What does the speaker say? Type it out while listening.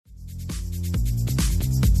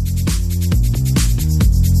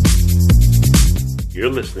You're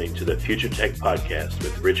listening to the Future Tech Podcast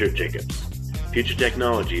with Richard Jacobs. Future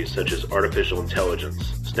technologies such as artificial intelligence,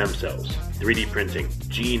 stem cells, 3D printing,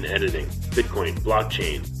 gene editing, Bitcoin,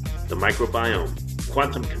 blockchain, the microbiome,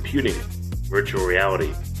 quantum computing, virtual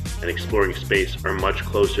reality, and exploring space are much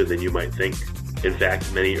closer than you might think. In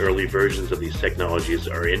fact, many early versions of these technologies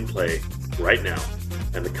are in play right now,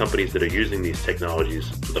 and the companies that are using these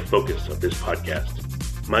technologies are the focus of this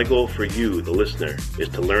podcast. My goal for you, the listener, is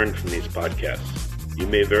to learn from these podcasts. You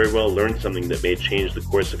may very well learn something that may change the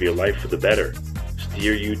course of your life for the better,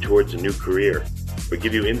 steer you towards a new career, or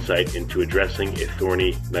give you insight into addressing a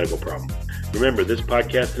thorny medical problem. Remember, this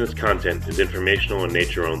podcast and its content is informational in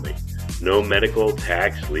nature only. No medical,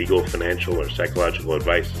 tax, legal, financial, or psychological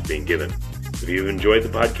advice is being given. If you've enjoyed the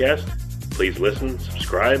podcast, please listen,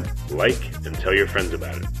 subscribe, like, and tell your friends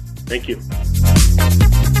about it. Thank you.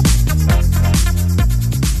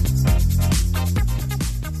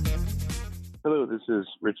 Hello, this is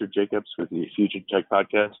Richard Jacobs with the Future Tech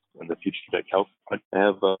Podcast and the Future Tech Health. I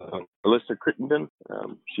have Alyssa Crittenden.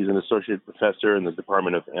 She's an associate professor in the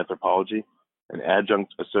Department of Anthropology, an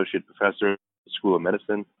adjunct associate professor at the School of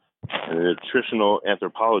Medicine, and a nutritional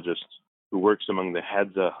anthropologist who works among the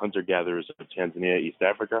Hadza hunter-gatherers of Tanzania, East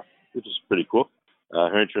Africa, which is pretty cool.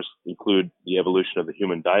 Her interests include the evolution of the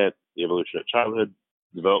human diet, the evolution of childhood,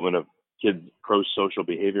 development of kids' pro-social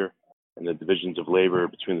behavior, and the divisions of labor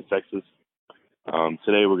between the sexes.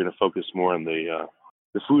 Today we're going to focus more on the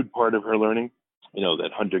food part of her learning. You know,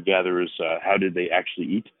 that hunter-gatherers, how did they actually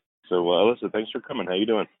eat? So, Alyssa, thanks for coming. How you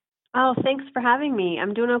doing? Oh, thanks for having me.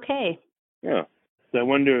 I'm doing okay. Yeah. So I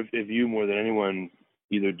wonder if you, more than anyone,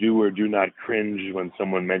 either do or do not cringe when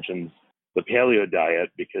someone mentions the paleo diet,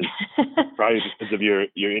 because probably because of your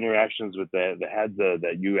interactions with the Hadza,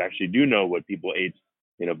 that you actually do know what people ate,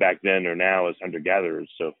 you know, back then or now as hunter-gatherers.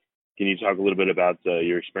 So can you talk a little bit about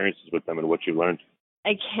your experiences with them and what you learned?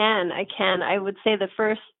 I can. I would say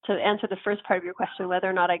to answer the first part of your question, whether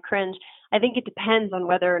or not I cringe, I think it depends on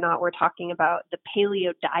whether or not we're talking about the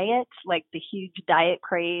paleo diet, like the huge diet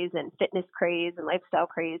craze and fitness craze and lifestyle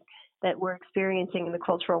craze that we're experiencing in the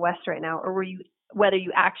cultural West right now, or whether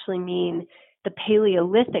you actually mean the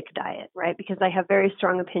Paleolithic diet, right? Because I have very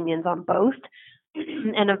strong opinions on both.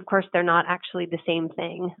 And of course, they're not actually the same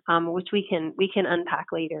thing, which we can unpack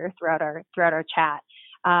later throughout our chat.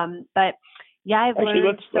 But yeah, I've actually,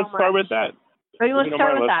 learned let's start with that. Oh, you want to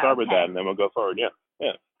start with that? Let's start with okay. that, and then we'll go forward.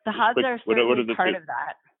 Yeah. The Hadza are certainly part of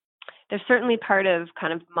that. They're certainly part of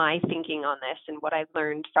kind of my thinking on this and what I've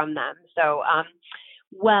learned from them. So,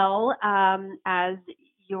 as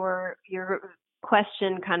your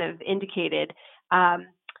question kind of indicated,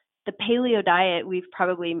 the paleo diet we've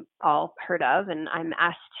probably all heard of, and I'm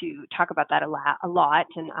asked to talk about that a lot,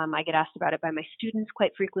 and I get asked about it by my students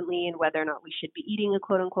quite frequently, and whether or not we should be eating a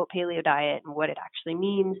quote-unquote paleo diet and what it actually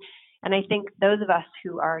means. And I think those of us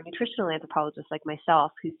who are nutritional anthropologists like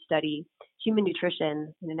myself, who study human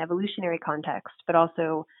nutrition in an evolutionary context, but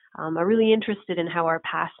also are really interested in how our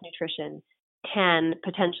past nutrition can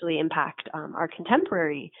potentially impact our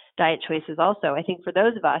contemporary diet choices also. I think for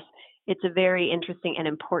those of us, it's a very interesting and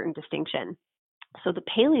important distinction. So the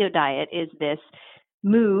paleo diet is this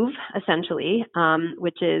move, essentially,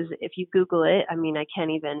 which is, if you Google it, I mean, I can't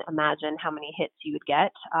even imagine how many hits you would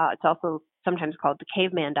get. It's also sometimes called the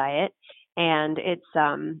caveman diet, and it's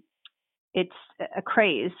a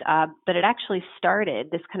craze, but it actually started,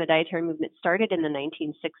 this kind of dietary movement started in the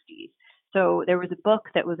 1960s. So there was a book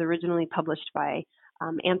that was originally published by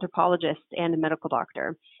anthropologists and a medical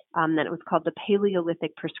doctor, that it was called the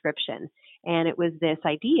Paleolithic prescription. And it was this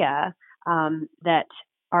idea that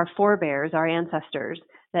our forebears, our ancestors,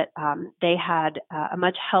 that they had a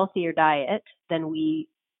much healthier diet than we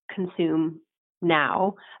consume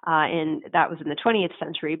now, and that was in the 20th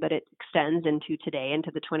century, but it extends into today, into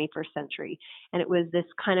the 21st century. And it was this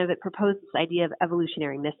kind of, it proposed this idea of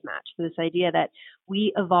evolutionary mismatch. So this idea that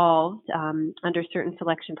we evolved under certain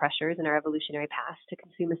selection pressures in our evolutionary past to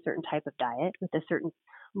consume a certain type of diet with a certain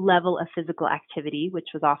level of physical activity, which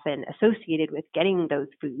was often associated with getting those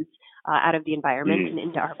foods out of the environment and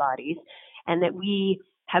into our bodies, and that we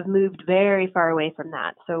have moved very far away from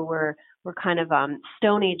that. So we're kind of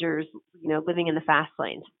Stone Agers, you know, living in the fast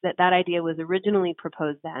lanes. That idea was originally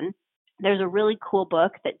proposed then. There's a really cool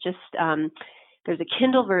book that just there's a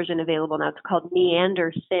Kindle version available now. It's called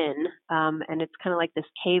Neander Thin, and it's kind of like this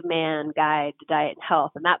caveman guide to diet and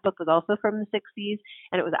health. And that book was also from the 60s,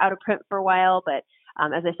 and it was out of print for a while, but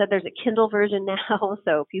as I said, there's a Kindle version now,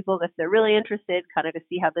 so people, if they're really interested, kind of to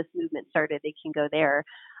see how this movement started, they can go there.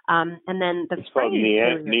 And then the it's called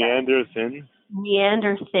Neander Thin.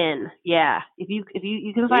 Neander Thin, yeah. If you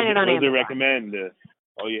can find it on Amazon. Recommend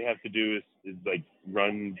all you have to do is like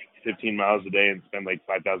run 15 miles a day and spend like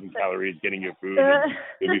 5,000 calories getting your food, and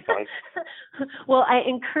you'll be fine. Well, I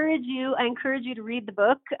encourage you to read the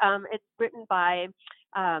book. It's written by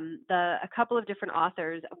a couple of different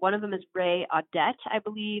authors. One of them is Ray Audette, I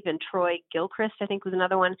believe, and Troy Gilchrist, I think, was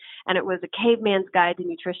another one. And it was A Caveman's Guide to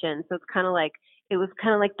Nutrition. So it was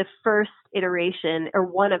kind of like the first iteration, or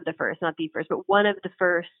one of the first, not the first, but one of the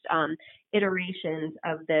first iterations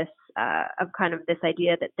of this, of kind of this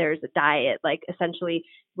idea that there's a diet, like essentially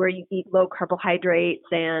where you eat low carbohydrates,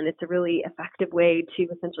 and it's a really effective way to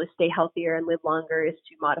essentially stay healthier and live longer is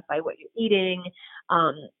to modify what you're eating.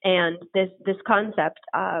 And this concept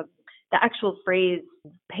of the actual phrase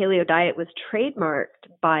paleo diet was trademarked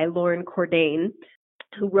by Lauren Cordain,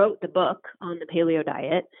 who wrote the book on the paleo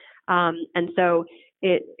diet. And so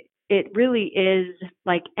it really is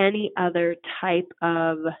like any other type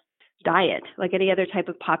of diet, like any other type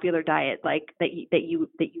of popular diet, like that you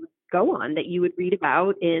go on, that you would read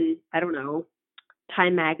about in, I don't know,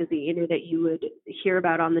 Time magazine, or that you would hear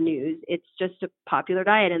about on the news. It's just a popular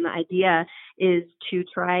diet. And the idea is to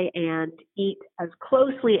try and eat as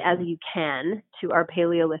closely as you can to our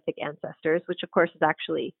Paleolithic ancestors, which of course is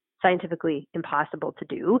actually scientifically impossible to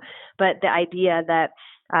do. But the idea that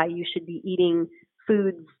you should be eating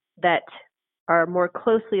foods that are more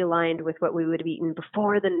closely aligned with what we would have eaten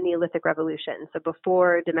before the Neolithic Revolution, so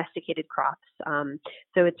before domesticated crops.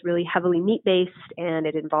 So it's really heavily meat-based, and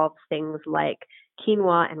it involves things like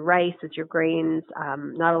quinoa and rice as your grains,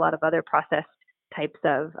 not a lot of other processed types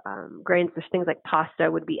of grains. There's things like pasta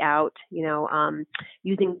would be out,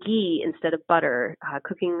 using ghee instead of butter,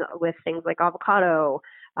 cooking with things like avocado.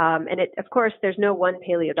 And of course, there's no one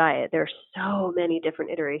paleo diet. There are so many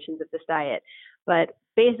different iterations of this diet. But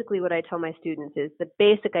basically what I tell my students is the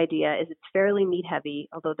basic idea is it's fairly meat heavy,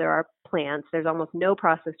 although there are plants. There's almost no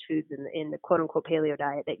processed foods in the quote unquote paleo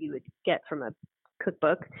diet that you would get from a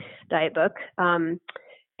cookbook, diet book.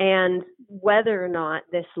 And whether or not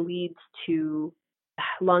this leads to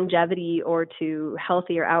longevity or to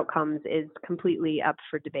healthier outcomes is completely up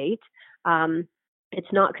for debate.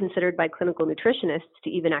 It's not considered by clinical nutritionists to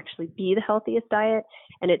even actually be the healthiest diet.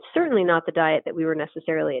 And it's certainly not the diet that we were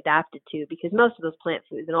necessarily adapted to, because most of those plant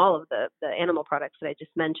foods and all of the animal products that I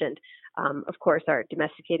just mentioned, of course, are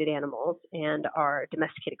domesticated animals and are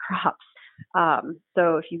domesticated crops.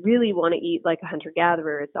 So if you really want to eat like a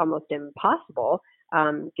hunter-gatherer, it's almost impossible,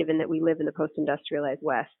 given that we live in the post-industrialized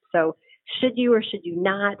West. So should you or should you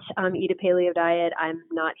not eat a paleo diet? I'm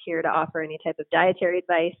not here to offer any type of dietary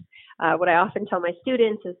advice. What I often tell my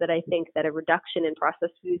students is that I think that a reduction in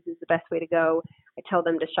processed foods is the best way to go. I tell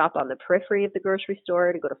them to shop on the periphery of the grocery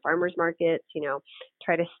store, to go to farmers markets,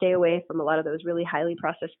 try to stay away from a lot of those really highly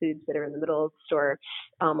processed foods that are in the middle of the store.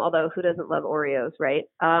 Although who doesn't love Oreos, right?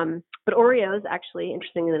 But Oreos, actually,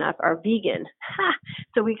 interestingly enough, are vegan.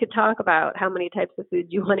 So we could talk about how many types of foods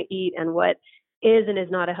you want to eat and what is and is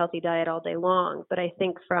not a healthy diet all day long. But I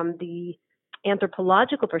think from the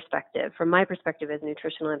anthropological perspective, from my perspective as a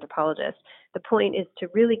nutritional anthropologist, the point is to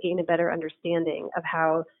really gain a better understanding of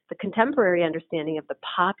how the contemporary understanding of the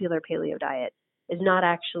popular paleo diet is not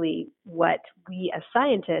actually what we as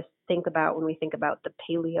scientists think about when we think about the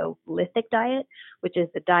Paleolithic diet, which is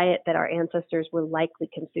the diet that our ancestors were likely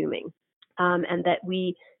consuming. And that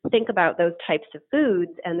we think about those types of foods.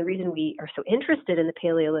 And the reason we are so interested in the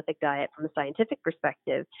Paleolithic diet from a scientific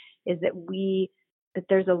perspective is that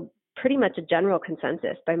there's pretty much a general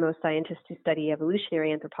consensus by most scientists who study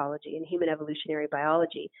evolutionary anthropology and human evolutionary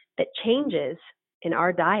biology that changes in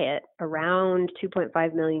our diet around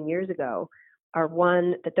 2.5 million years ago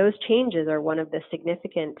those changes are one of the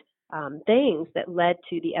significant things that led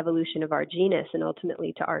to the evolution of our genus and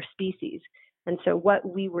ultimately to our species. And so what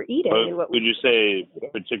we were eating and what would you say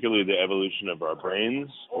particularly the evolution of our brains,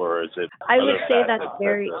 or is it? I would say that's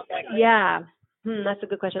that's a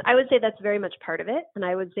good question. I would say that's very much part of it. And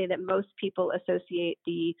I would say that most people associate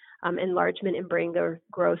the enlargement in brain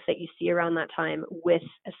growth that you see around that time with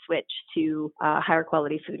a switch to higher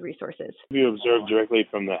quality food resources. Have you observed directly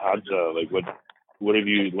from the Hadza, like what have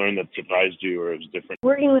you learned that surprised you or is different?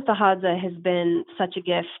 Working with the Hadza has been such a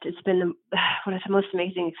gift. It's been one of the most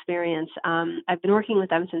amazing experience. I've been working with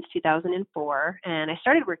them since 2004, and I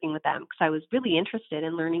started working with them because I was really interested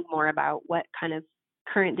in learning more about what kind of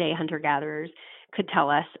current day hunter-gatherers could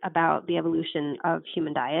tell us about the evolution of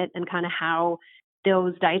human diet and kind of how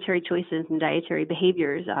those dietary choices and dietary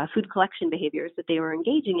behaviors, food collection behaviors that they were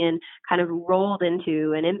engaging in kind of rolled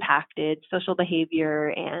into and impacted social behavior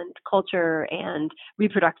and culture and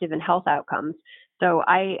reproductive and health outcomes. So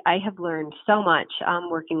I have learned so much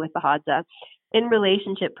working with the Hadza. in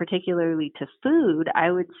relationship particularly to food,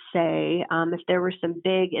 I would say if there were some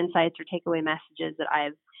big insights or takeaway messages that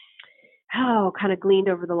I've kind of gleaned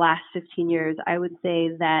over the last 15 years, I would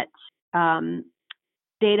say that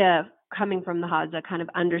data coming from the Hadza kind of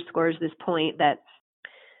underscores this point that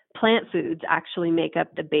plant foods actually make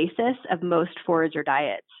up the basis of most forager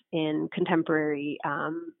diets in contemporary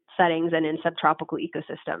settings and in subtropical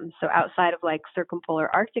ecosystems. So outside of like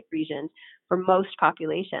circumpolar Arctic regions, for most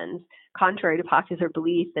populations, contrary to popular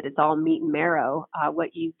belief that it's all meat and marrow, what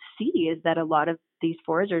you see is that a lot of these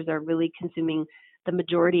foragers are really consuming the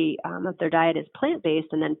majority of their diet is plant-based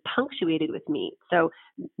and then punctuated with meat. So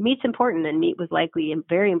meat's important, and meat was likely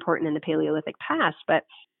very important in the Paleolithic past, but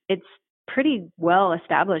it's pretty well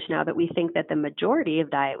established now that we think that the majority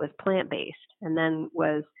of diet was plant-based, and then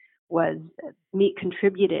was meat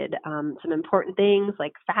contributed some important things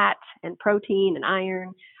like fat and protein and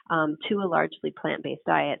iron to a largely plant-based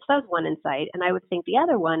diet. So that was one insight. And I would think the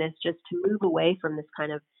other one is just to move away from this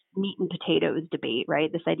kind of meat and potatoes debate,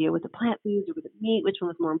 right? This idea, was it plant foods or was it meat? Which one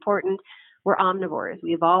was more important? We're omnivores.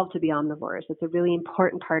 We evolved to be omnivores. It's a really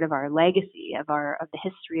important part of our legacy, of the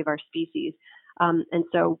history of our species. And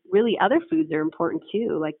so really other foods are important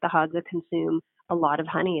too. Like the Hadza consume a lot of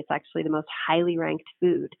honey. It's actually the most highly ranked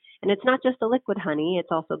food. And it's not just the liquid honey,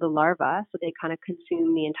 it's also the larva. So they kind of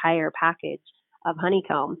consume the entire package of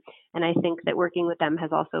honeycomb. And I think that working with them has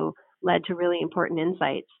also led to really important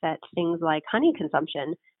insights that things like honey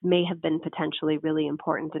consumption may have been potentially really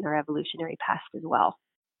important in our evolutionary past as well.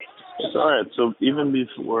 All right. So even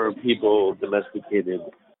before people domesticated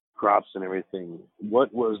crops and everything,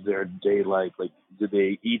 what was their day like? Like, did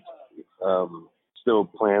they eat still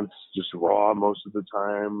plants just raw most of the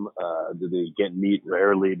time? Did they get meat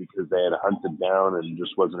rarely because they had hunted down and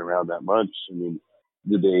just wasn't around that much? I mean,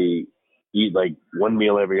 did they eat like one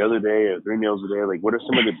meal every other day or 3 meals a day? Like, what are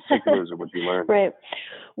some of the particulars of what you learned? Right.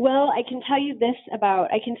 Well, I can tell you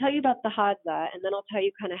about the Hadza, and then I'll tell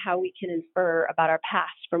you kind of how we can infer about our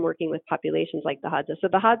past from working with populations like the Hadza. So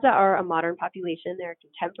the Hadza are a modern population. They're a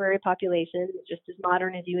contemporary population, just as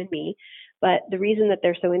modern as you and me. But the reason that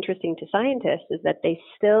they're so interesting to scientists is that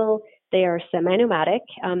they are semi-nomadic.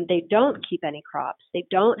 They don't keep any crops. They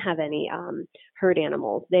don't have any herd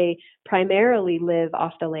animals. They primarily live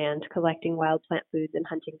off the land, collecting wild plant foods and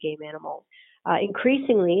hunting game animals.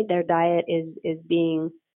 Increasingly, their diet is being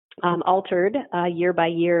altered year by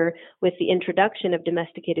year with the introduction of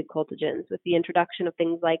domesticated cultigens, with the introduction of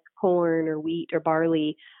things like corn or wheat or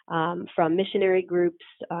barley from missionary groups,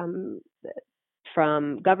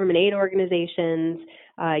 from government aid organizations,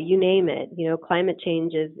 you name it. Climate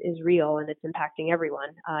change is real, and it's impacting everyone,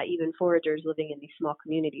 even foragers living in these small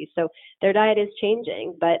communities. So their diet is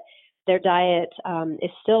changing, but their diet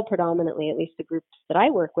is still predominantly, at least the groups that I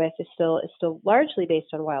work with, is still largely based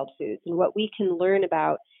on wild foods. And what we can learn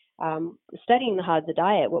about studying the Hadza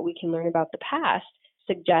diet, what we can learn about the past,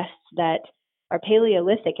 suggests that our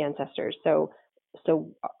Paleolithic ancestors, so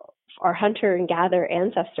our hunter and gather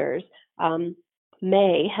ancestors,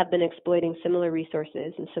 may have been exploiting similar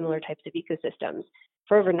resources and similar types of ecosystems.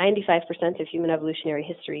 For over 95% of human evolutionary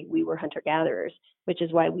history, we were hunter-gatherers, which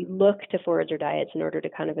is why we look to forager diets in order to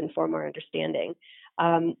kind of inform our understanding.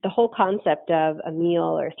 The whole concept of a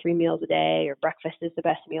meal or 3 meals a day or breakfast is the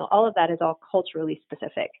best meal, all of that is all culturally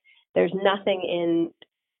specific. There's nothing in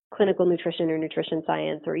clinical nutrition or nutrition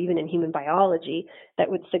science or even in human biology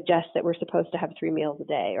that would suggest that we're supposed to have 3 meals a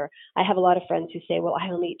day. Or I have a lot of friends who say, well, I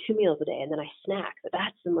only eat 2 meals a day and then I snack, but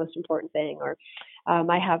that's the most important thing. Or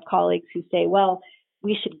I have colleagues who say, well,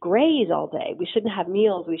 we should graze all day. We shouldn't have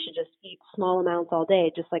meals. We should just eat small amounts all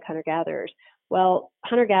day, just like hunter-gatherers. Well,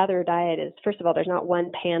 hunter-gatherer diet is, first of all, there's not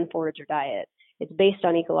one pan-forager diet. It's based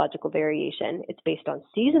on ecological variation. It's based on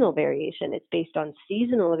seasonal variation. It's based on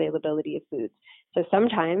seasonal availability of foods. So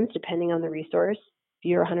sometimes, depending on the resource, if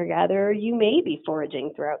you're a hunter-gatherer, you may be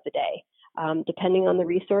foraging throughout the day. Depending on the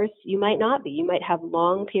resource, you might not be. You might have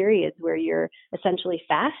long periods where you're essentially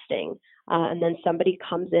fasting, and then somebody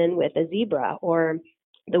comes in with a zebra, or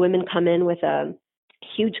the women come in with a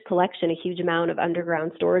huge collection, a huge amount of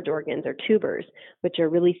underground storage organs or tubers, which are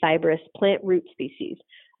really fibrous plant root species.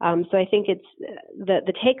 So I think it's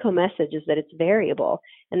the take-home message is that it's variable,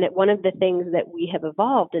 and that one of the things that we have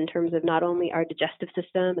evolved in terms of not only our digestive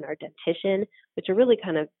system and our dentition, which are really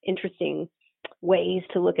kind of interesting ways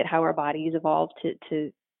to look at how our bodies evolved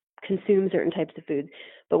to consume certain types of foods.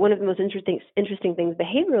 But one of the most interesting things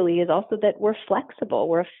behaviorally is also that we're flexible.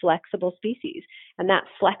 We're a flexible species. And that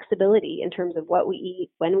flexibility in terms of what we eat,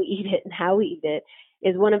 when we eat it, and how we eat it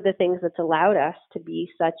is one of the things that's allowed us to be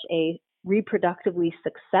such a reproductively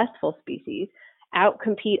successful species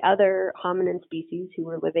outcompete other hominin species who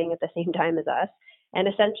were living at the same time as us, and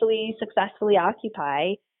essentially successfully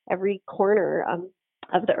occupy every corner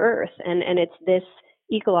of the earth. And it's this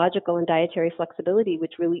ecological and dietary flexibility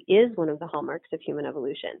which really is one of the hallmarks of human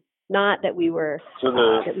evolution. Not that we were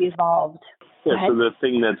that we evolved. Yeah. So the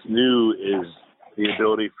thing that's new is the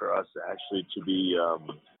ability for us actually to be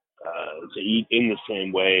to eat in the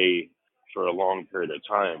same way for a long period of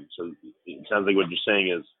time. So it sounds like what you're saying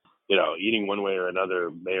is, eating one way or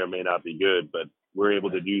another may or may not be good, but we're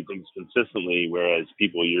able to do things consistently, whereas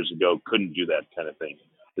people years ago couldn't do that kind of thing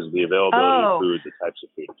because of the availability of food, the types of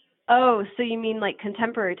food. Oh, so you mean like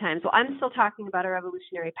contemporary times? Well, I'm still talking about our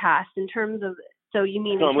evolutionary past in terms of. So you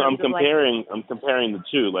mean? No, I'm comparing. I'm comparing the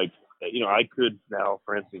two. Like, I could now,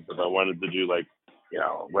 for instance, if I wanted to do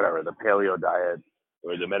whatever, the paleo diet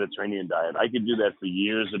or the Mediterranean diet, I could do that for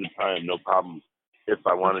years at a time, no problem, if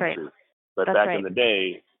I wanted to. But back in the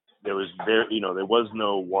day, there was there was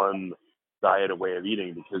no one diet or way of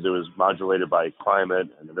eating because it was modulated by climate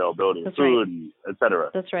and availability of food, and et cetera.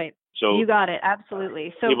 That's right. So you got it,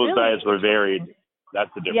 absolutely. So people's diets were varied. That's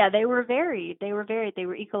the difference. Yeah, they were varied. They were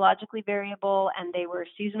ecologically variable, and they were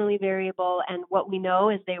seasonally variable. And what we know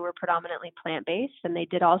is they were predominantly plant-based, and they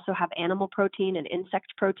did also have animal protein and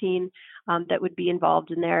insect protein that would be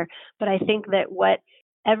involved in there. But I think that what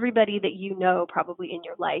everybody that probably in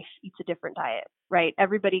your life eats a different diet, right?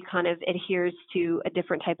 Everybody kind of adheres to a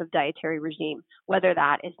different type of dietary regime, whether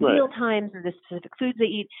that is meal times or the specific foods they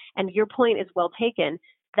eat. And your point is well taken.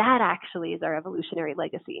 That actually is our evolutionary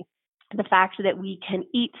legacy. The fact that we can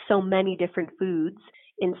eat so many different foods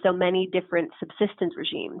in so many different subsistence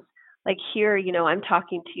regimes. Like here, I'm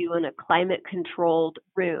talking to you in a climate-controlled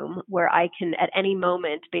room where I can at any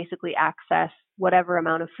moment basically access whatever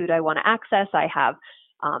amount of food I want to access. I have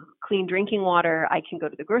clean drinking water. I can go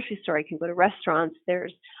to the grocery store. I can go to restaurants.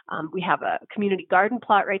 We have a community garden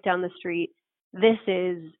plot right down the street. This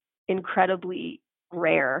is incredibly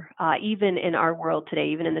rare, even in our world today,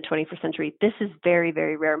 even in the 21st century. This is very,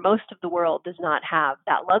 very rare. Most of the world does not have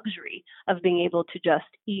that luxury of being able to just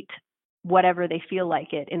eat whatever they feel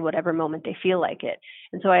like it in whatever moment they feel like it.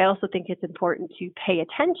 And so I also think it's important to pay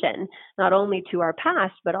attention not only to our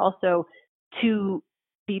past, but also to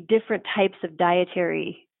the different types of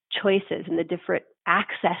dietary choices and the different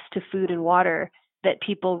access to food and water that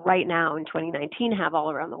people right now in 2019 have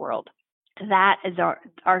all around the world. That is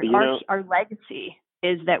our legacy,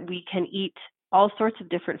 is that we can eat all sorts of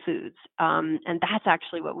different foods. And that's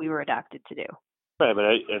actually what we were adapted to do. Right, but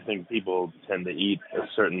I think people tend to eat a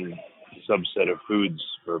certain subset of foods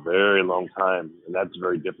for a very long time, and that's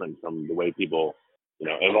very different from the way people,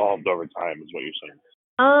 evolved over time, is what you're saying.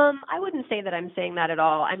 I wouldn't say that I'm saying that at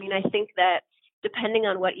all. I mean, I think that depending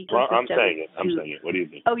on what ecosystem... Well, I'm saying it. What do you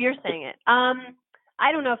think? Oh, you're saying it.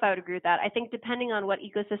 I don't know if I would agree with that. I think depending on what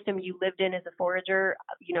ecosystem you lived in as a forager,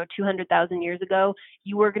 200,000 years ago,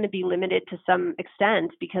 you were going to be limited to some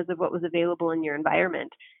extent because of what was available in your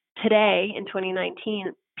environment. Today, in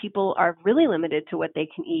 2019, people are really limited to what they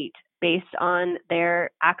can eat based on their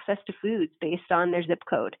access to foods, based on their zip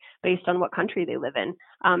code, based on what country they live in.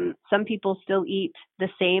 Some people still eat the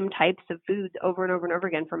same types of foods over and over and over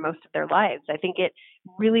again for most of their lives. I think it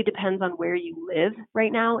really depends on where you live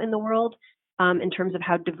right now in the world, in terms of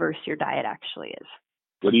how diverse your diet actually is.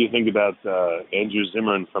 What do you think about Andrew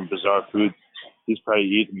Zimmern from Bizarre Foods? He's probably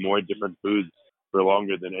eaten more different foods for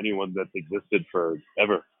longer than anyone that's existed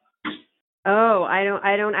forever. Oh,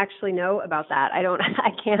 I don't actually know about that.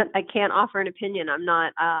 I can't offer an opinion. I'm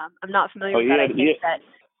not familiar with that.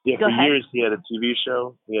 For years he had a TV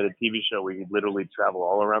show. He had a TV show where he'd literally travel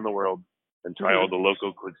all around the world and try all the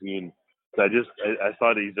local cuisine. So I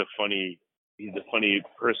thought he's a funny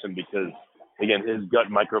person because, again, his gut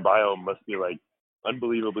microbiome must be like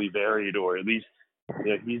unbelievably varied, or at least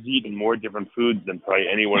he's eaten more different foods than probably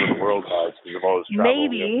anyone in the world has because of all his travel.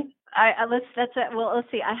 Maybe. Let's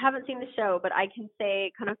see. I haven't seen the show, but I can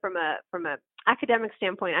say kind of from a academic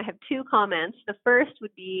standpoint, I have two comments. The first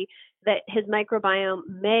would be that his microbiome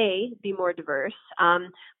may be more diverse,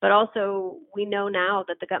 but also we know now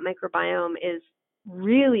that the gut microbiome is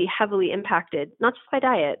really heavily impacted, not just by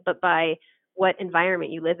diet, but by what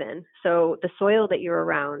environment you live in. So the soil that you're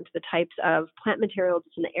around, the types of plant materials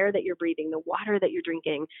in the air that you're breathing, the water that you're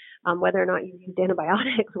drinking, whether or not you use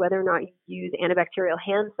antibiotics, whether or not you use antibacterial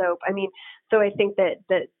hand soap. I mean, so I think that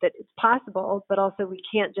it's possible, but also we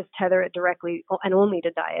can't just tether it directly and only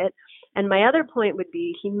to diet. And my other point would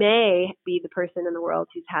be he may be the person in the world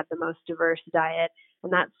who's had the most diverse diet.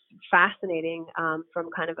 And that's fascinating from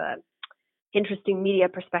kind of a interesting media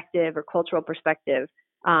perspective or cultural perspective.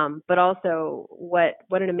 but also what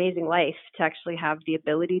an amazing life to actually have the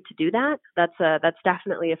ability to do that. That's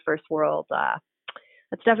definitely a first world.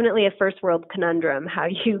 That's definitely a first world conundrum. How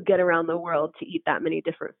you get around the world to eat that many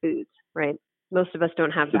different foods, right? Most of us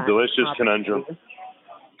don't have that. It's a delicious conundrum.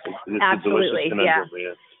 It's Absolutely, a delicious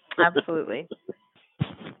conundrum, yeah. Absolutely.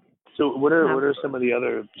 So what are some of the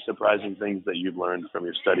other surprising things that you've learned from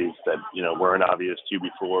your studies that, weren't obvious to you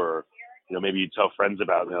before, or, maybe you tell friends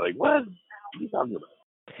about and they're like, what are you talking about?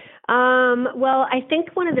 Well, I think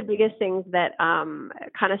one of the biggest things that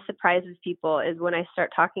kind of surprises people is when I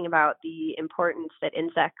start talking about the importance that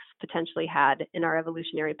insects potentially had in our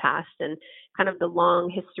evolutionary past and kind of the long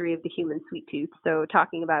history of the human sweet tooth. So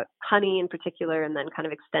talking about honey in particular, and then kind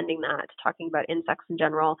of extending that to talking about insects in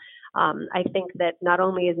general. I think that not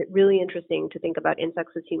only is it really interesting to think about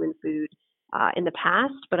insects as human food in the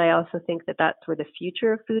past, but I also think that that's where the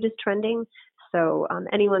future of food is trending. So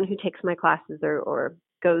anyone who takes my classes or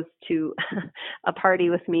goes to a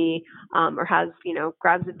party with me or has,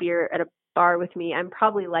 grabs a beer at a bar with me, I'm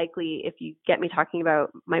probably likely, if you get me talking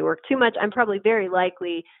about my work too much, I'm probably very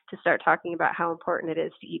likely to start talking about how important it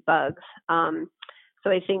is to eat bugs.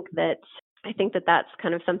 So I think that that's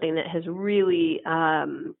kind of something that has really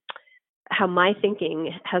how my thinking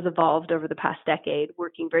has evolved over the past decade,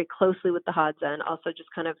 working very closely with the Hadza and also just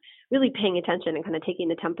kind of really paying attention and kind of taking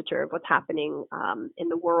the temperature of what's happening in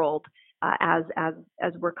the world as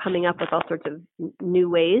we're coming up with all sorts of new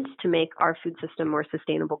ways to make our food system more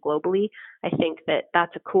sustainable globally. I think that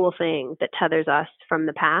that's a cool thing that tethers us from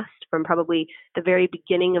the past, from probably the very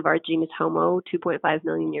beginning of our genus Homo 2.5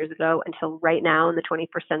 million years ago until right now in the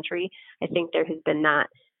 21st century. I think there has been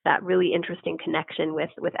that really interesting connection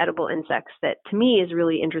with edible insects that to me is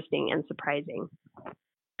really interesting and surprising.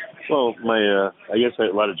 Well, I guess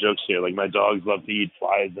a lot of jokes here. Like my dogs love to eat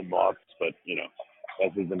flies and moths, but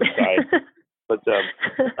that's an aside. But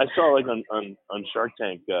I saw like on Shark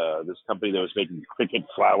Tank this company that was making cricket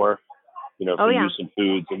flour, for use in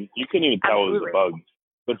foods, and you couldn't even tell it was a bug.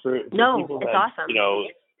 But for people that awesome.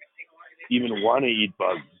 Even want to eat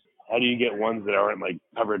bugs, how do you get ones that aren't like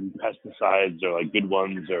covered in pesticides or like good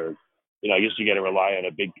ones, or I guess you got to rely on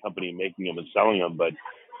a big company making them and selling them. But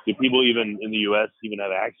do people even in the U.S. even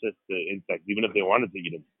have access to insects, even if they wanted to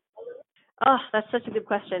eat them? Oh, that's such a good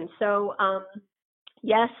question. So,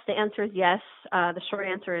 yes, the answer is yes. The short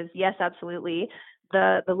answer is yes, absolutely.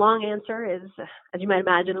 The long answer is, as you might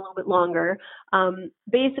imagine, a little bit longer.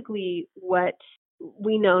 Basically, what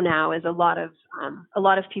we know now is a lot of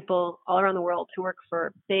people all around the world who work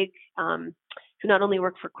for big, who not only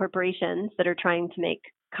work for corporations that are trying to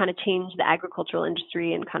kind of change the agricultural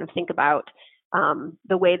industry and kind of think about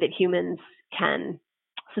the way that humans can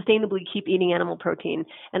sustainably keep eating animal protein,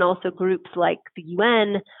 and also groups like the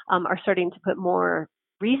UN are starting to put more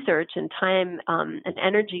research and time and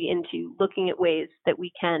energy into looking at ways that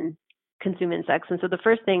we can consume insects. And so the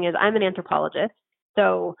first thing is I'm an anthropologist.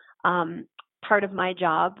 So part of my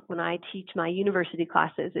job when I teach my university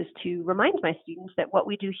classes is to remind my students that what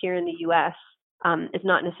we do here in the U.S. Is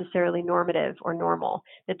not necessarily normative or normal,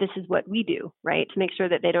 that this is what we do, right? To make sure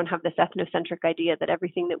that they don't have this ethnocentric idea that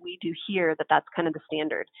everything that we do here, that's kind of the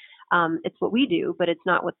standard. It's what we do, but it's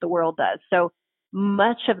not what the world does. So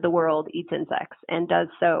much of the world eats insects and does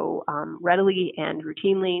so readily and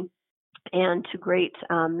routinely, and to great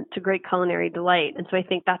culinary delight. And so I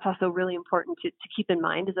think that's also really important to keep in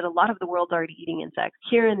mind, is that a lot of the world's already eating insects.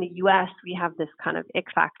 Here in the U.S., we have this kind of ick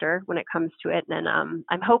factor when it comes to it. And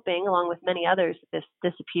I'm hoping, along with many others, that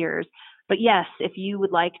this disappears. But yes, if you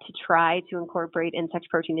would like to try to incorporate insect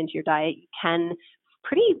protein into your diet, you can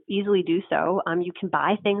pretty easily do so. You can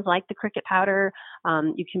buy things like the cricket powder.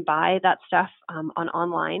 You can buy that stuff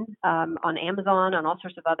online, on Amazon, on all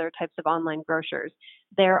sorts of other types of online grocers.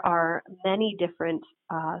 There are many different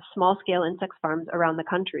small-scale insect farms around the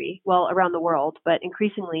country, around the world, but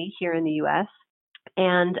increasingly here in the U.S.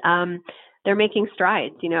 And they're making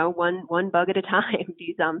strides, one bug at a time.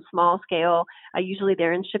 These small-scale, usually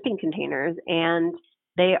they're in shipping containers, and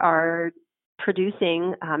they are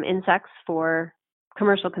producing insects for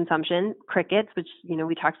commercial consumption, crickets, which,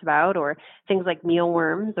 we talked about, or things like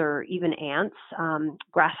mealworms, or even ants,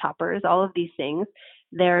 grasshoppers, all of these things.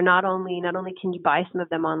 They're not only can you buy some of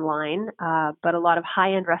them online, but a lot of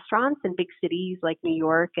high-end restaurants in big cities like New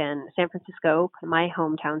York and San Francisco, my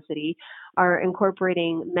hometown city, are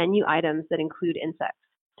incorporating menu items that include insects.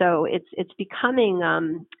 So it's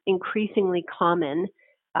becoming increasingly common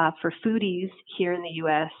for foodies here in the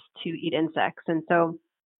U.S. to eat insects. And so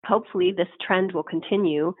hopefully this trend will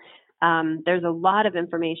continue. There's a lot of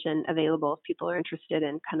information available if people are interested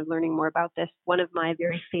in kind of learning more about this. One of my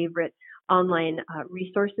very favorite online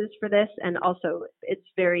resources for this, and also it's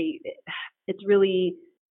really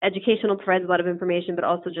educational, provides a lot of information, but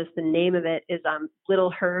also just the name of it is Little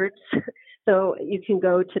Herds. So you can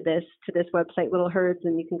go to this website, Little Herds,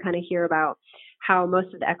 and you can kind of hear about how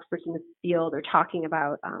most of the experts in the field are talking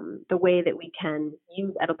about the way that we can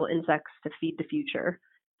use edible insects to feed the future.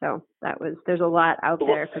 So there's a lot out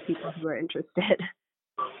there for people who are interested.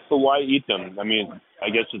 But why eat them? I mean, I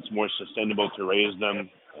guess it's more sustainable to raise them,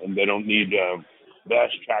 and they don't need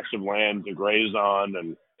vast tracts of land to graze on,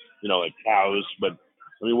 and like cows. But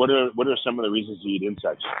I mean, what are some of the reasons to eat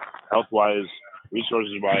insects, health-wise,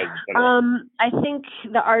 resources-wise? I think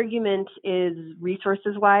the argument is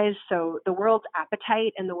resources-wise. So the world's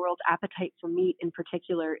appetite for meat in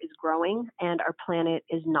particular is growing, and our planet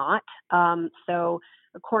is not. So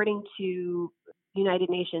according to United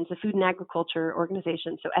Nations, the Food and Agriculture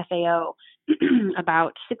Organization, so FAO,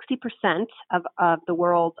 about 60% of the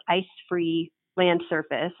world's ice-free land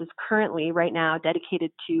surface is currently right now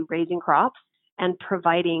dedicated to raising crops and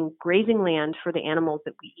providing grazing land for the animals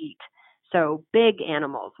that we eat. So big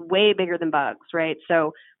animals, way bigger than bugs, right?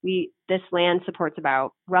 So this land supports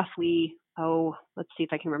about roughly, let's see if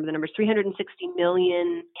I can remember the numbers, 360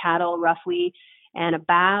 million cattle roughly, and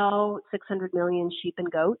about 600 million sheep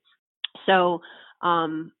and goats. So,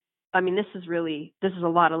 this is a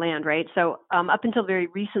lot of land, right? So up until very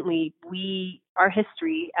recently, our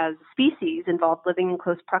history as a species involved living in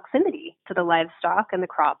close proximity to the livestock and the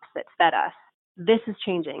crops that fed us. This is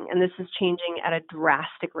changing, and this is changing at a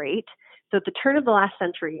drastic rate. So at the turn of the last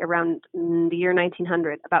century, around the year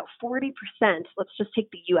 1900, about 40%, let's just take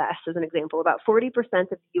the U.S. as an example, about 40% of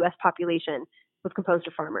the U.S. population was composed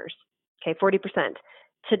of farmers. Okay, 40%.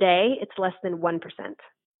 Today, it's less than 1%.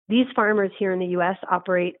 These farmers here in the U.S.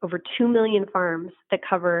 operate over 2 million farms that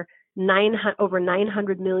cover over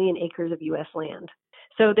 900 million acres of U.S. land.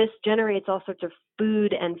 So this generates all sorts of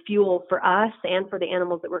food and fuel for us and for the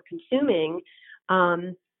animals that we're consuming.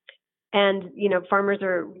 Farmers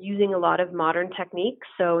are using a lot of modern techniques.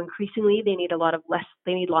 So increasingly, they need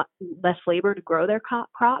less labor to grow their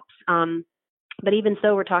crops. But even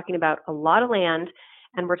so, we're talking about a lot of land,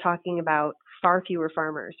 and we're talking about far fewer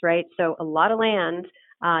farmers, right? So a lot of land,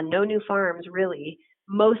 no new farms, really.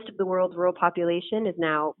 Most of the world's rural population is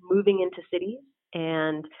now moving into cities,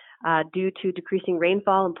 and due to decreasing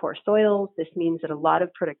rainfall and poor soils, this means that a lot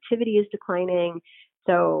of productivity is declining.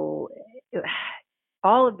 So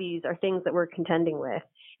all of these are things that we're contending with,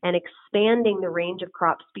 and expanding the range of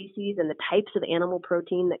crop species and the types of animal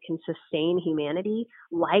protein that can sustain humanity,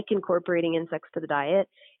 like incorporating insects to the diet,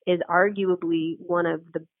 is arguably one of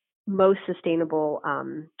the most sustainable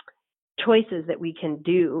choices that we can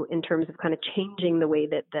do in terms of kind of changing the way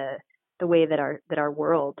that our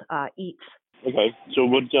world eats. Okay, so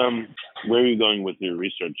where are you going with your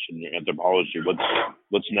research and your anthropology?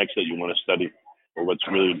 What's next that you want to study, or what's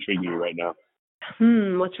really intriguing you right now?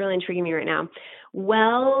 What's really intriguing me right now?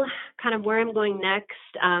 Well, kind of where I'm going next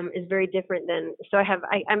is very different so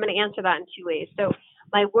I'm going to answer that in two ways. So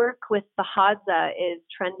my work with the Hadza is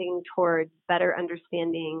trending towards better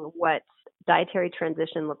understanding what dietary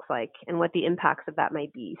transition looks like and what the impacts of that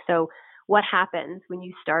might be. So what happens when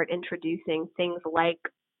you start introducing things like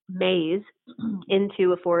maize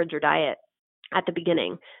into a forager diet at the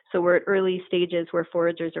beginning? So we're at early stages where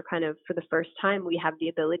foragers are kind of, for the first time, we have the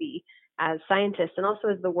ability as scientists and also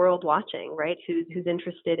as the world watching, right, who's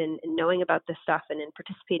interested in knowing about this stuff and in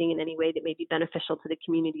participating in any way that may be beneficial to the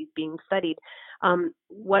communities being studied.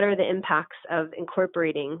 What are the impacts of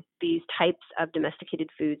incorporating these types of domesticated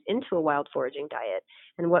foods into a wild foraging diet?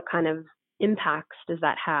 And what kind of impacts does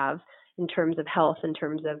that have in terms of health, in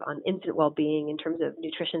terms of on infant well-being, in terms of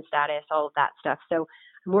nutrition status, all of that stuff. So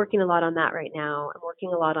I'm working a lot on that right now. I'm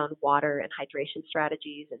working a lot on water and hydration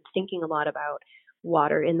strategies and thinking a lot about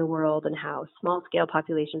water in the world and how small-scale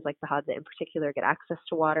populations like the Hadza in particular get access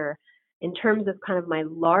to water. In terms of kind of my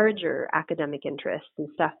larger academic interests and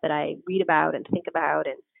stuff that I read about and think about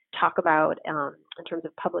and talk about in terms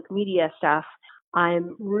of public media stuff,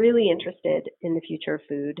 I'm really interested in the future of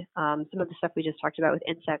food, some of the stuff we just talked about with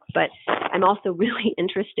insects, but I'm also really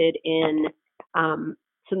interested in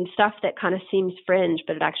some stuff that kind of seems fringe,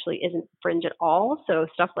 but it actually isn't fringe at all. So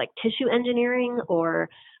stuff like tissue engineering or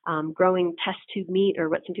growing test tube meat, or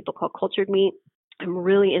what some people call cultured meat. I'm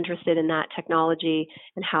really interested in that technology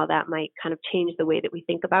and how that might kind of change the way that we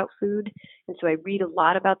think about food. And so I read a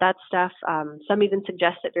lot about that stuff. Some even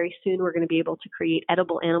suggest that very soon we're going to be able to create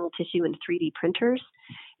edible animal tissue in 3D printers.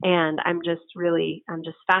 And I'm just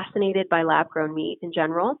fascinated by lab-grown meat in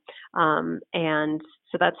general. And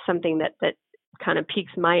so that's something that kind of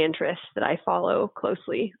piques my interest, that I follow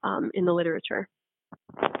closely in the literature.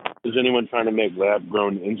 Is anyone trying to make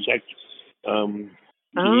lab-grown insects?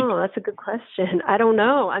 Oh, that's a good question. I don't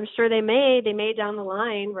know. I'm sure they may down the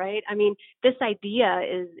line, right? I mean, this idea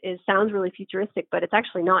is sounds really futuristic, but it's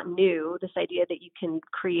actually not new. This idea that you can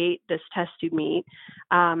create this test tube meat.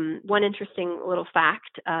 One interesting little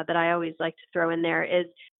fact that I always like to throw in there is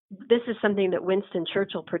this is something that Winston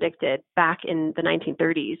Churchill predicted back in the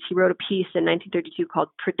 1930s. He wrote a piece in 1932 called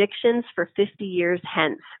 "Predictions for 50 Years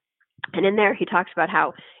Hence." And in there, he talks about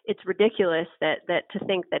how it's ridiculous that to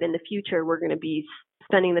think that in the future we're going to be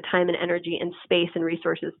spending the time and energy and space and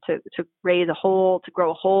resources to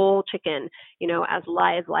grow a whole chicken, as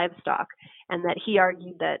live livestock. And that he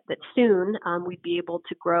argued that soon we'd be able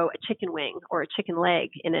to grow a chicken wing or a chicken leg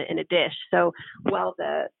in a dish. So while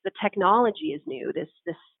the technology is new, this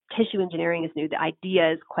tissue engineering is new, the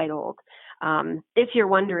idea is quite old. If you're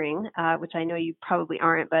wondering, which I know you probably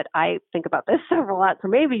aren't, but I think about this a lot, so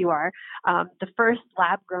maybe you are, the first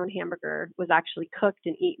lab-grown hamburger was actually cooked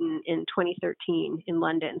and eaten in 2013 in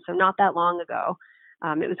London, so not that long ago.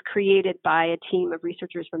 It was created by a team of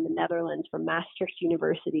researchers from the Netherlands, from Maastricht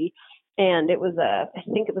University, and it was I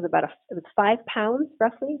think it was 5 pounds,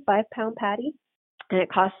 roughly, 5-pound patty, and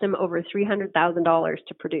it cost them over $300,000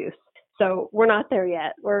 to produce. So we're not there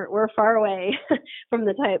yet. We're far away from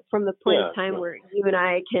the point of time where you and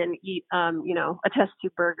I can eat, a test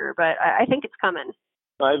tube burger. But I think it's coming.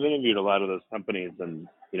 I've interviewed a lot of those companies, and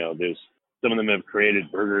there's some of them have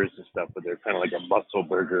created burgers and stuff, but they're kind of like a muscle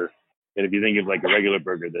burger. And if you think of like a regular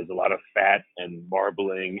burger, there's a lot of fat and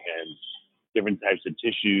marbling and different types of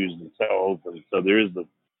tissues and cells, and so I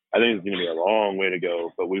think it's going to be a long way to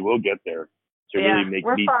go, but we will get there to really make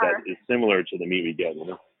meat that is similar to the meat we get.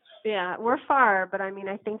 Yeah, we're far, but I mean,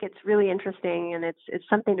 I think it's really interesting, and it's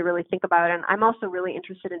something to really think about. And I'm also really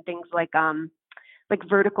interested in things like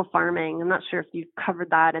vertical farming. I'm not sure if you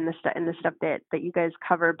covered that in the stuff that you guys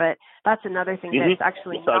cover, but that's another thing that's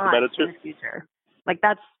actually not in the future. Like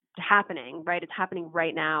that's happening, right? It's happening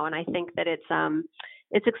right now, and I think that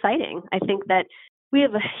it's exciting. I think that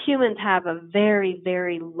humans have a very,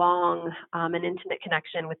 very long and intimate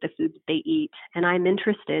connection with the food that they eat. And I'm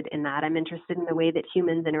interested in that. I'm interested in the way that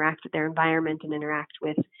humans interact with their environment and interact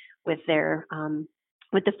with their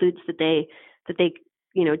with the foods that they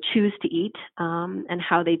choose to eat, and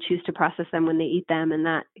how they choose to process them when they eat them. And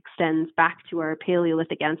that extends back to our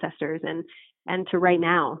Paleolithic ancestors and to right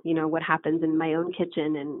now, what happens in my own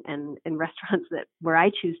kitchen and in restaurants where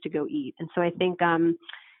I choose to go eat. And so I think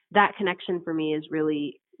that connection for me is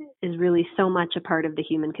really so much a part of the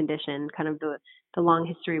human condition, kind of the long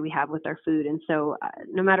history we have with our food. And so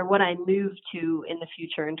no matter what I move to in the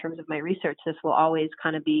future in terms of my research, this will always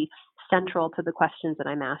kind of be central to the questions that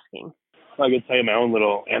I'm asking. I can tell you my own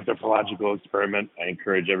little anthropological experiment I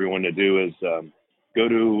encourage everyone to do is go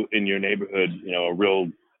to, in your neighborhood, a real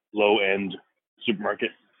low-end supermarket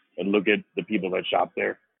and look at the people that shop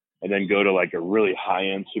there, and then go to like a really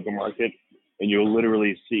high-end supermarket, and you'll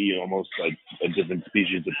literally see almost like a different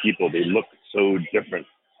species of people. They look so different.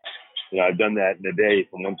 I've done that in a day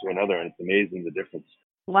from one to another, and it's amazing the difference.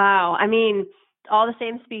 Wow. I mean, all the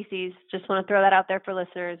same species. Just want to throw that out there for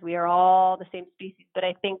listeners. We are all the same species. But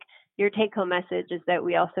I think your take-home message is that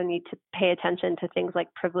we also need to pay attention to things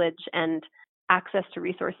like privilege and access to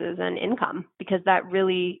resources and income, because that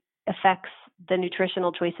really affects the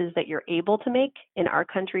nutritional choices that you're able to make in our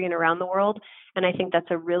country and around the world. And I think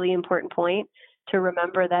that's a really important point to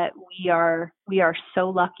remember, that we are so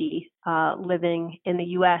lucky living in the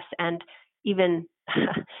U.S. And even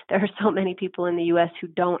there are so many people in the U.S. who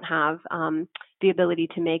don't have the ability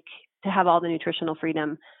to have all the nutritional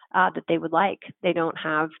freedom that they would like. They don't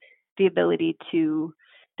have the ability to.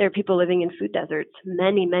 There are people living in food deserts.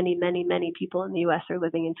 Many, many, many, many people in the U.S. are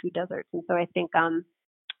living in food deserts. And so I think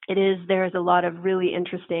there's a lot of really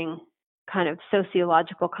interesting kind of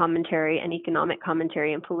sociological commentary and economic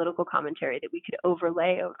commentary and political commentary that we could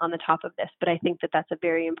overlay on the top of this. But I think that that's a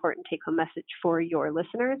very important take-home message for your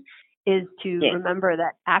listeners, is to remember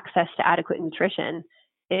that access to adequate nutrition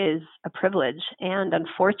is a privilege, and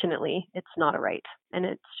unfortunately, it's not a right, and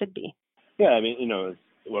it should be. Yeah, I mean,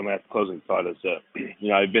 one last closing thought is,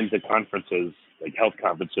 I've been to conferences, like health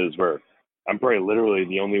conferences, where I'm probably literally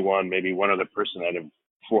the only one, maybe one other person out of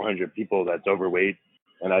 400 people that's overweight.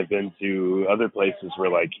 And I've been to other places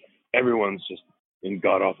where like everyone's just in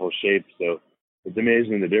god awful shape. So it's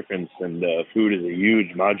amazing the difference. And food is a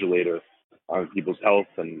huge modulator on people's health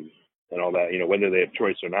and all that, whether they have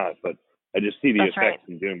choice or not. But I just see the effects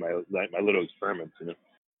in doing my little experiments,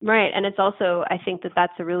 Right. And it's also, I think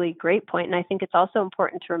that's a really great point. And I think it's also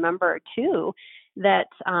important to remember too, that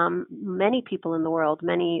many people in the world,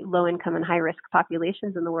 many low-income and high-risk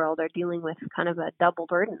populations in the world are dealing with kind of a double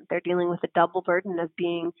burden. They're dealing with a double burden of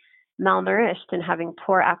being malnourished and having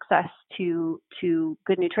poor access to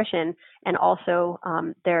good nutrition, and also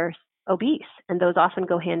they're obese, and those often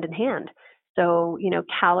go hand in hand. So,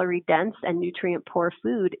 calorie dense and nutrient poor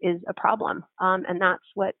food is a problem. And that's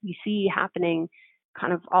what we see happening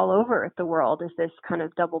kind of all over the world, is this kind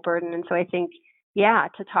of double burden. And so I think,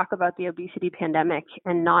 to talk about the obesity pandemic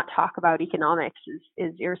and not talk about economics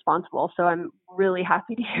is irresponsible. So I'm really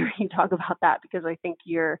happy to hear you talk about that, because I think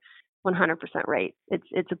you're 100% right.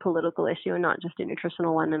 It's a political issue and not just a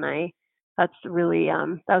nutritional one. And that's really,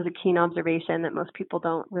 that was a keen observation that most people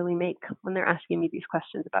don't really make when they're asking me these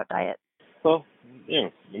questions about diet. Well, I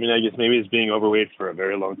guess maybe it's being overweight for a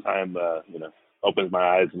very long time, opens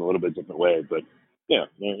my eyes in a little bit different way, but no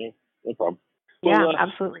problem. Well,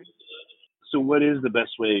 Absolutely. So what is the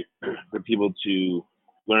best way for people to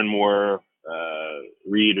learn more,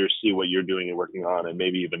 read or see what you're doing and working on, and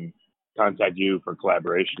maybe even contact you for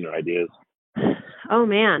collaboration or ideas? Oh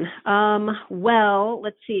man. Well,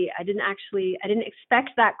 let's see. I didn't expect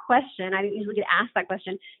that question. I didn't usually get asked that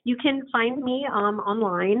question. You can find me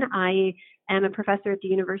online. I am a professor at the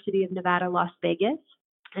University of Nevada, Las Vegas,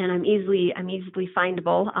 and I'm easily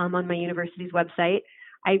findable on my university's website.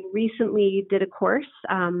 I recently did a course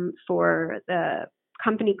for the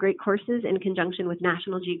company Great Courses in conjunction with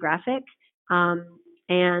National Geographic.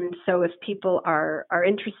 And so if people are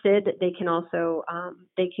interested, they can also,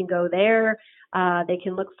 they can go there, they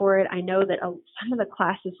can look for it. I know that some of the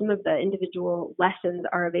classes, some of the individual lessons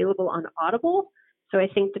are available on Audible. So I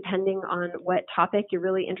think depending on what topic you're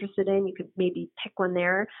really interested in, you could maybe pick one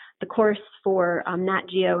there. The course for Nat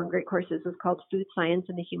Geo and Great Courses is called Food Science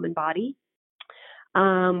and the Human Body.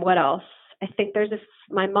 What else? I think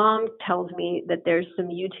my mom tells me that there's some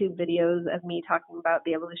YouTube videos of me talking about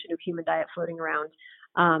the evolution of human diet floating around.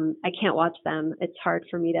 I can't watch them. It's hard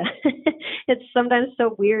for me to, it's sometimes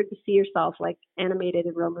so weird to see yourself like animated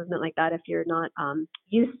in real movement like that if you're not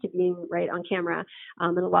used to being right on camera.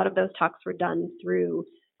 And a lot of those talks were done through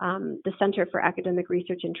the Center for Academic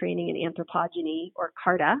Research and Training in Anthropology, or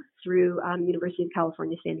CARTA, through University of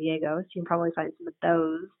California, San Diego. So you can probably find some of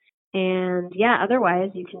those. And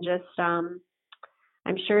otherwise you can just,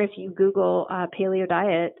 I'm sure if you Google paleo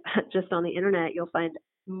diet just on the internet, you'll find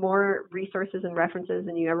more resources and references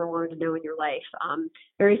than you ever wanted to know in your life.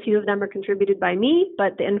 Very few of them are contributed by me,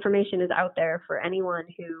 but the information is out there for anyone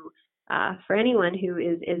who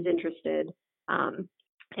is interested.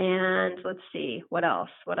 And let's see, what else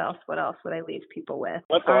would I leave people with?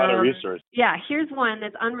 That's a lot of research. Yeah, here's one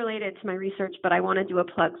that's unrelated to my research, but I want to do a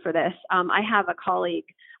plug for this. I have a colleague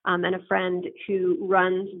and a friend who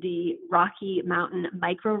runs the Rocky Mountain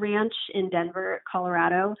Micro Ranch in Denver,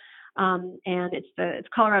 Colorado. And it's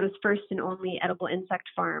Colorado's first and only edible insect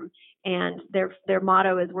farm. And their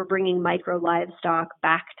motto is, we're bringing micro livestock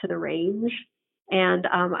back to the range. And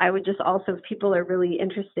I would just also, if people are really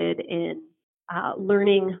interested in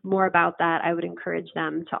learning more about that, I would encourage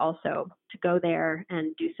them to go there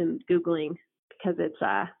and do some Googling, because it's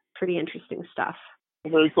pretty interesting stuff.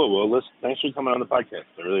 Very cool. Well, listen, thanks for coming on the podcast.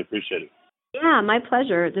 I really appreciate it. Yeah, my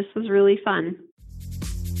pleasure. This was really fun.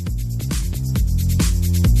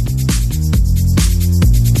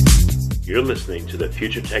 You're listening to the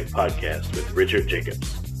Future Tech Podcast with Richard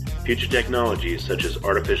Jacobs. Future technologies such as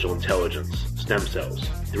artificial intelligence, stem cells,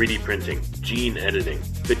 3D printing, gene editing,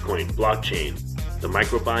 Bitcoin, blockchain, the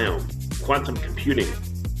microbiome, quantum computing,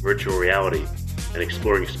 virtual reality, and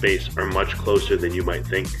exploring space are much closer than you might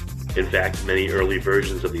think. In fact, many early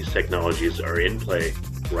versions of these technologies are in play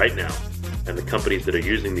right now, and the companies that are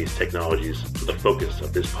using these technologies are the focus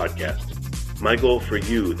of this podcast. My goal for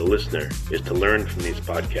you, the listener, is to learn from these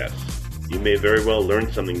podcasts. You may very well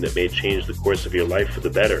learn something that may change the course of your life for the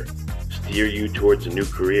better, steer you towards a new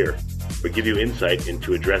career, or give you insight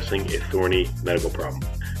into addressing a thorny medical problem.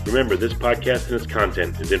 Remember, this podcast and its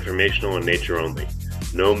content is informational in nature only.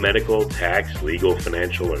 No medical, tax, legal,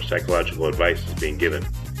 financial, or psychological advice is being given.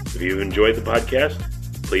 If you enjoyed the podcast,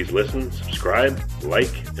 please listen, subscribe,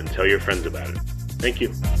 like, and tell your friends about it. Thank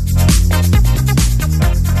you.